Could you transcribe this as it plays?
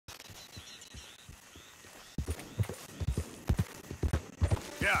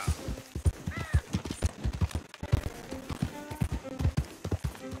Yeah.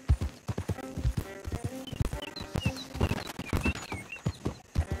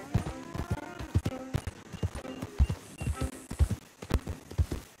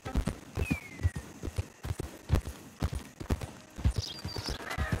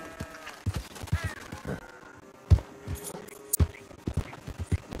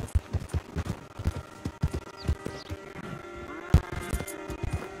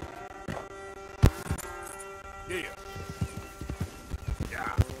 Yeah.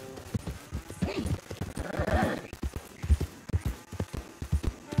 Yeah.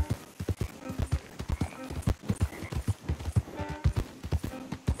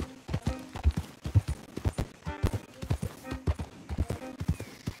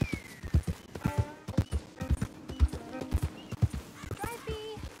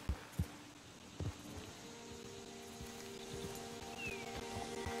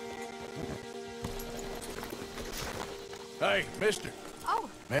 Hey, mister. Oh.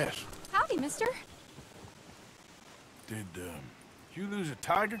 Nash. Howdy, mister. Did, you lose a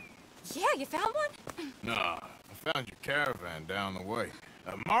tiger? Yeah, you found one? Nah, I found your caravan down the way.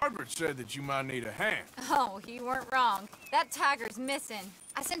 Margaret said that you might need a hand. Oh, you weren't wrong. That tiger's missing.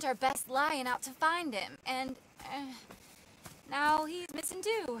 I sent our best lion out to find him, and now he's missing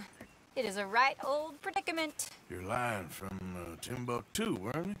too. It is a right old predicament. You're lying from Timbuktu,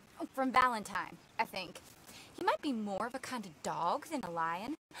 weren't you? Oh, from Valentine, I think. He might be more of a kind of dog than a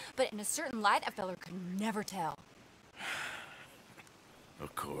lion, but in a certain light, a feller could never tell.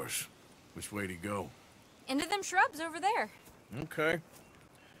 Of course. Which way to go? Into them shrubs over there. Okay.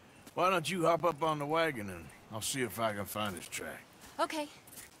 Why don't you hop up on the wagon and I'll see if I can find his track. Okay.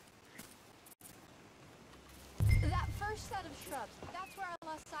 That first set of shrubs, that's where I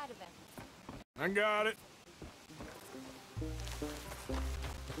lost sight of him. I got it.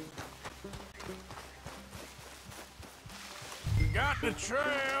 Got the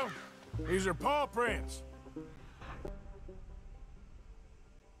trail. These are paw prints.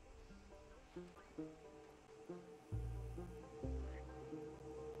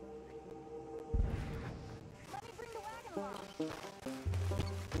 Let me bring the wagon along.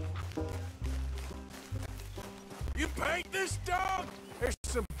 You paint this dog? There's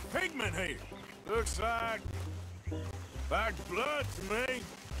some pigment here. Looks like blood to me.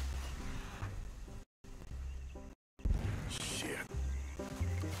 Shit.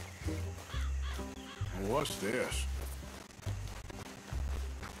 What's this?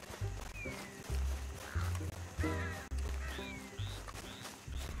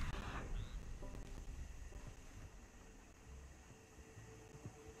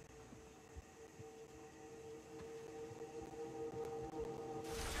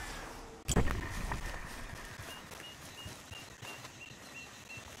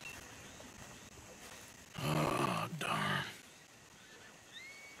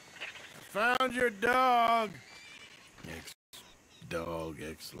 Found your dog. Ex-dog,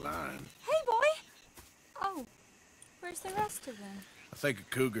 ex-lion. Hey, boy! Oh, where's the rest of them? I think a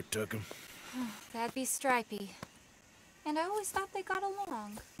cougar took him. That'd be Stripey. And I always thought they got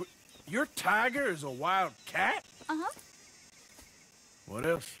along. Your tiger is a wild cat? Uh-huh. What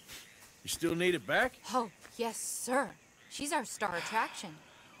else? You still need it back? Oh, yes, sir. She's our star attraction.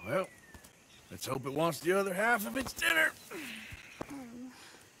 Well, let's hope it wants the other half of its dinner.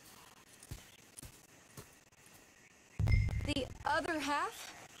 The other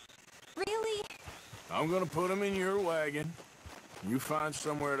half? Really? I'm gonna put him in your wagon. You find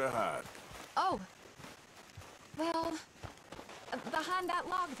somewhere to hide. Oh. Well, behind that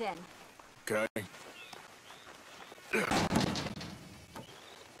log, then. Okay.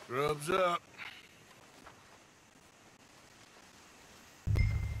 Grub's up.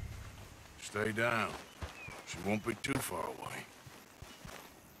 Stay down. She won't be too far away.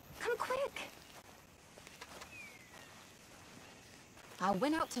 Come quick. I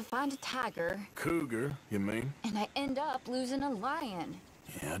went out to find a tiger. Cougar, you mean? And I end up losing a lion.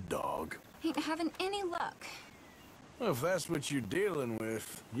 Yeah, dog. Ain't having any luck. Well, if that's what you're dealing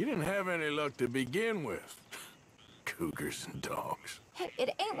with, you didn't have any luck to begin with. Cougars and dogs. Hey,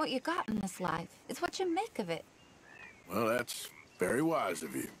 it ain't what you got in this life. It's what you make of it. Well, that's very wise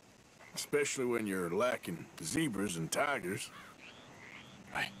of you. Especially when you're lacking zebras and tigers.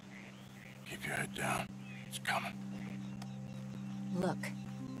 Hey, keep your head down. It's coming. Look,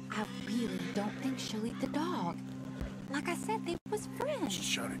 I really don't think she'll eat the dog. Like I said, they was friends.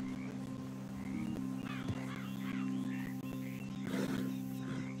 Shut it.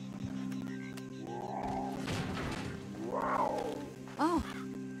 Oh,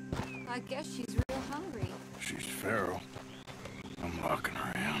 I guess she's real hungry. She's feral. I'm locking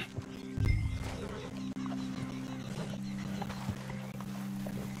her in.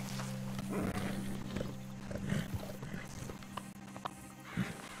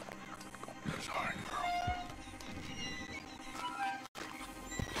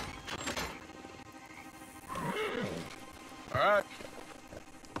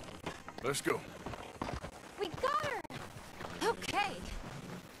 let's go. We got her! Okay.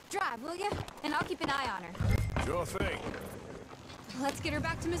 Drive, will ya? And I'll keep an eye on her. Sure thing. Let's get her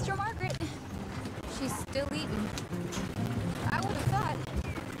back to Mr. Margaret. She's still eating. I would have thought,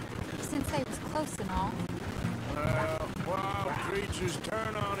 since they was close and all. Wild creatures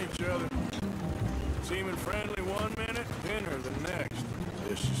turn on each other. Seeming friendly one minute, bitter the next.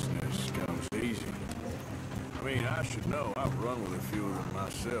 Viciousness comes easy. I mean, I should know. I've run with a few of them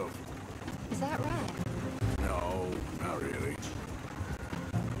myself. Is that right? No, not really.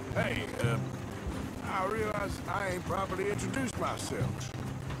 Hey, I realize I ain't properly introduced myself.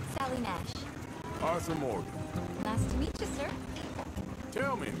 Sally Nash. Arthur Morgan. Nice to meet you, sir.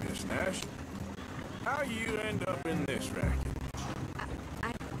 Tell me, Miss Nash, how you end up in this racket?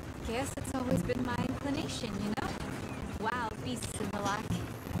 I guess it's always been my inclination, you know? Wild beasts and the like.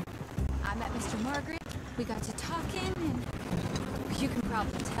 I met Mr. Margaret, we got to talking, and you can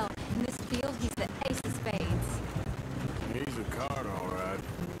probably tell, in this field, he's the ace of spades. He's a card, all right.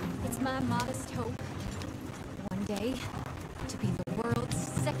 It's my modest hope, one day, to be the world's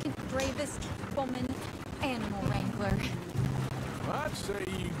second bravest woman animal wrangler. I'd say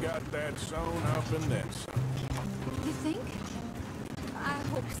you got that sewn up and then some. You think? I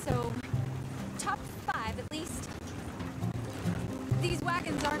hope so. Top 5, at least. These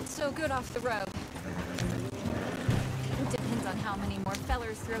wagons aren't so good off the road. It depends on how many more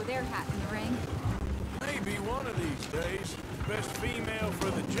fellers throw their hat in the ring. Maybe one of these days, the best female for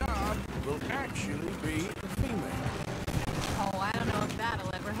the job will actually be a female. Oh, I don't know if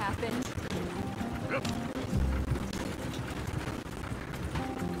that'll ever happen.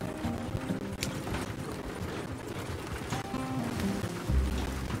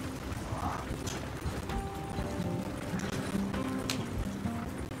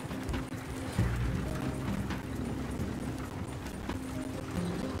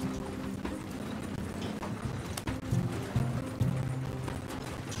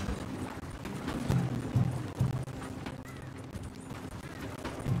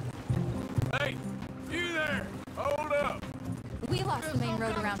 Hey, you there! Hold up! We lost the main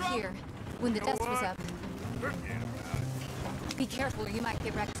road around here when the dust was up. Be careful or you might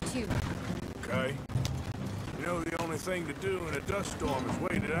get wrecked too. Okay. You know the only thing to do in a dust storm is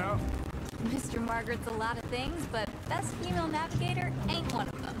wait it out? Mr. Margaret's a lot of things, but best female navigator ain't one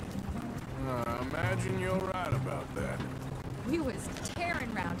of them. I imagine you're right about that. We was tearing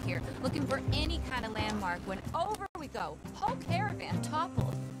around here, looking for any kind of landmark when over we go. Whole caravan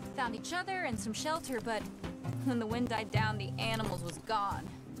toppled. Found each other and some shelter, but when the wind died down, the animals was gone.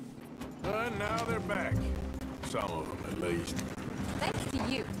 And now they're back. Some of them, at least. Thanks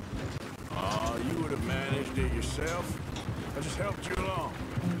to you. Oh, you would have managed it yourself. I just helped you along.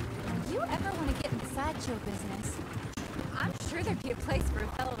 If you ever want to get in the sideshow business, I'm sure there'd be a place for a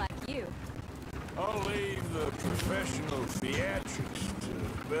fellow like you. I'll leave the professional theatrics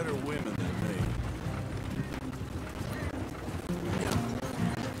to better women than me.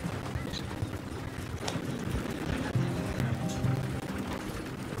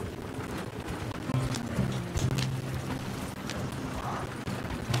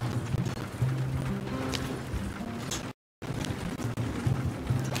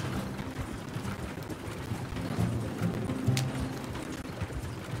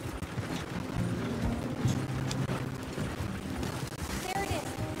 There it is,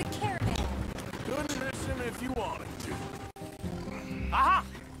 the caravan. Couldn't miss him if you wanted to. Aha!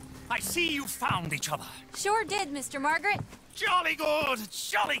 I see you found each other. Sure did, Mr. Margaret. Jolly good,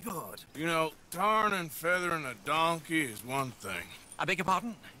 jolly good. You know, tarring and feathering a donkey is one thing. I beg your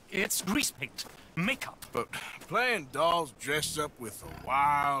pardon? It's grease paint, makeup. But playing dolls dressed up with a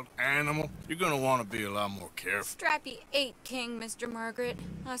wild animal, you're gonna want to be a lot more careful. Strappy ate King, Mr. Margaret.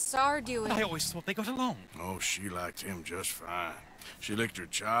 I saw her do it. I always thought they got along. Oh, she liked him just fine. She licked her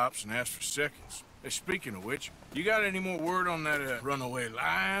chops and asked for seconds. Hey, speaking of which, you got any more word on that runaway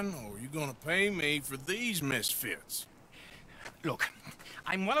lion, or you gonna pay me for these misfits? Look,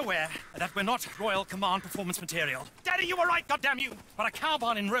 I'm well aware that we're not Royal Command performance material. Daddy, you were right, goddamn you! But a cow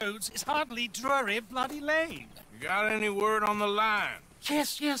barn in Rhodes is hardly Drury Bloody Lane. You got any word on the lion?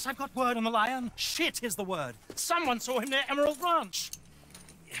 Yes, I've got word on the lion. Shit is the word. Someone saw him near Emerald Ranch.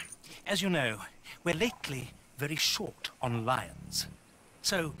 As you know, we're lately very short on lions.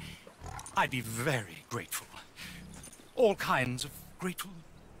 So, I'd be very grateful. All kinds of grateful.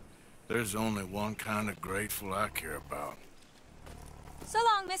 There's only one kind of grateful I care about. So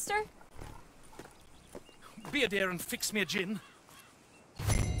long, mister. Be a dear and fix me a gin.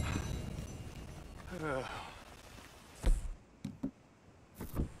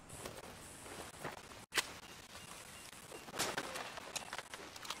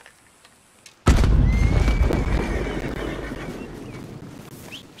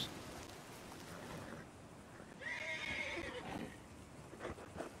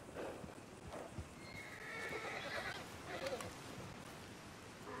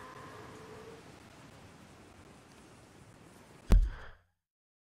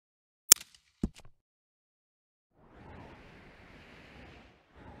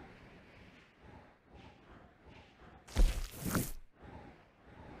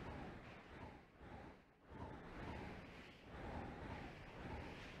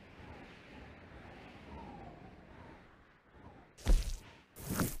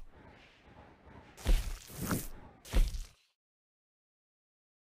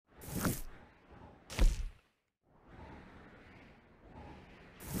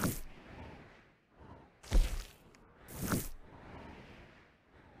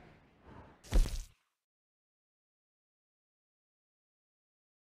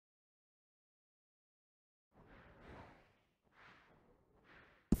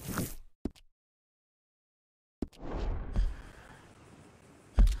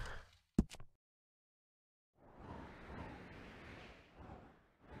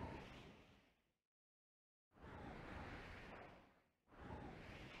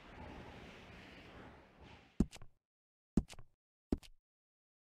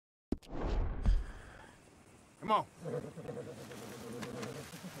 Come on.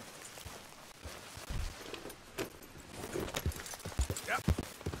 Yep.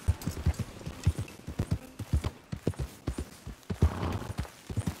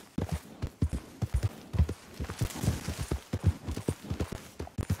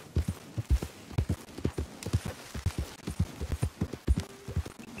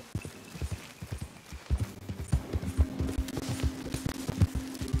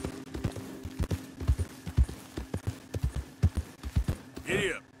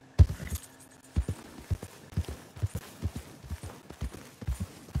 Giddy up.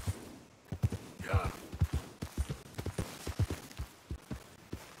 Yeah.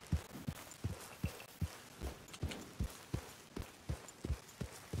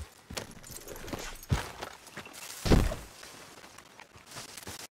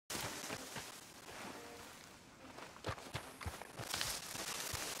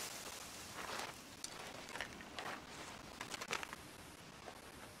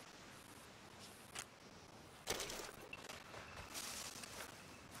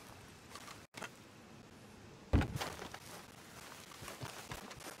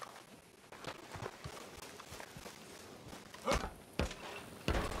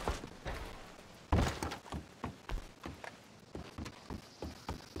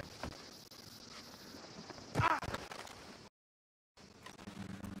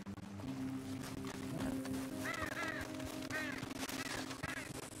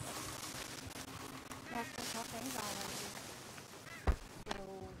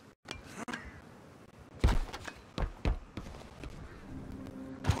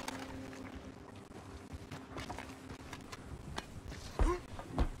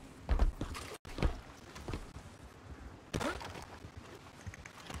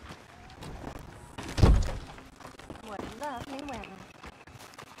 Lovely weather.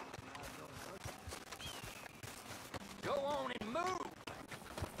 Go on and move.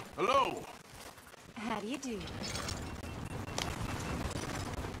 Hello. How do you do?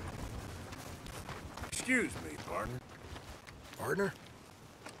 Excuse me, partner. Partner?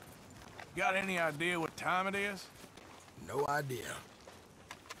 Got any idea what time it is? No idea.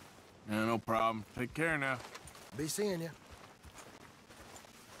 Yeah, no problem. Take care now. Be seeing you.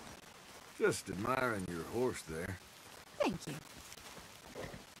 Just admiring your horse there. Thank you.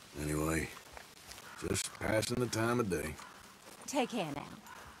 Anyway, just passing the time of day. Take care now.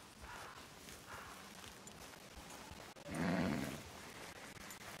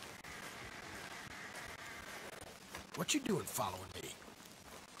 What you doing following me?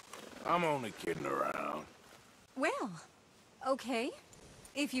 I'm only kidding around. Well, okay.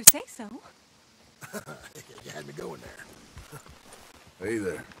 If you say so. You had me going there. Hey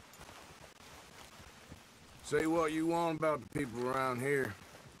there. Say what you want about the people around here.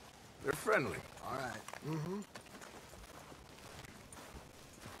 They're friendly. All right. Mm-hmm.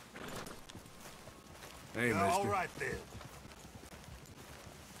 Hey, mister. All right, then.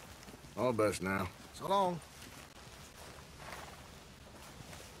 All best now. So long.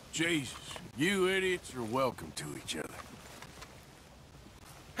 Jesus, you idiots are welcome to each other.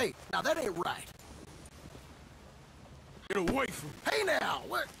 Hey, now that ain't right. Get away from me. Hey, now,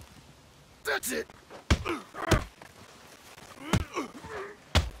 what? That's it.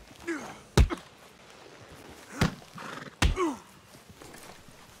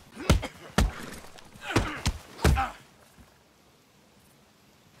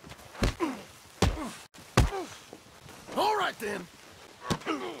 All right, then.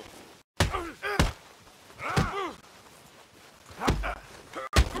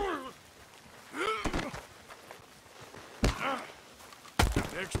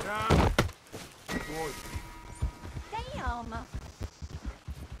 Next time, boy. Damn.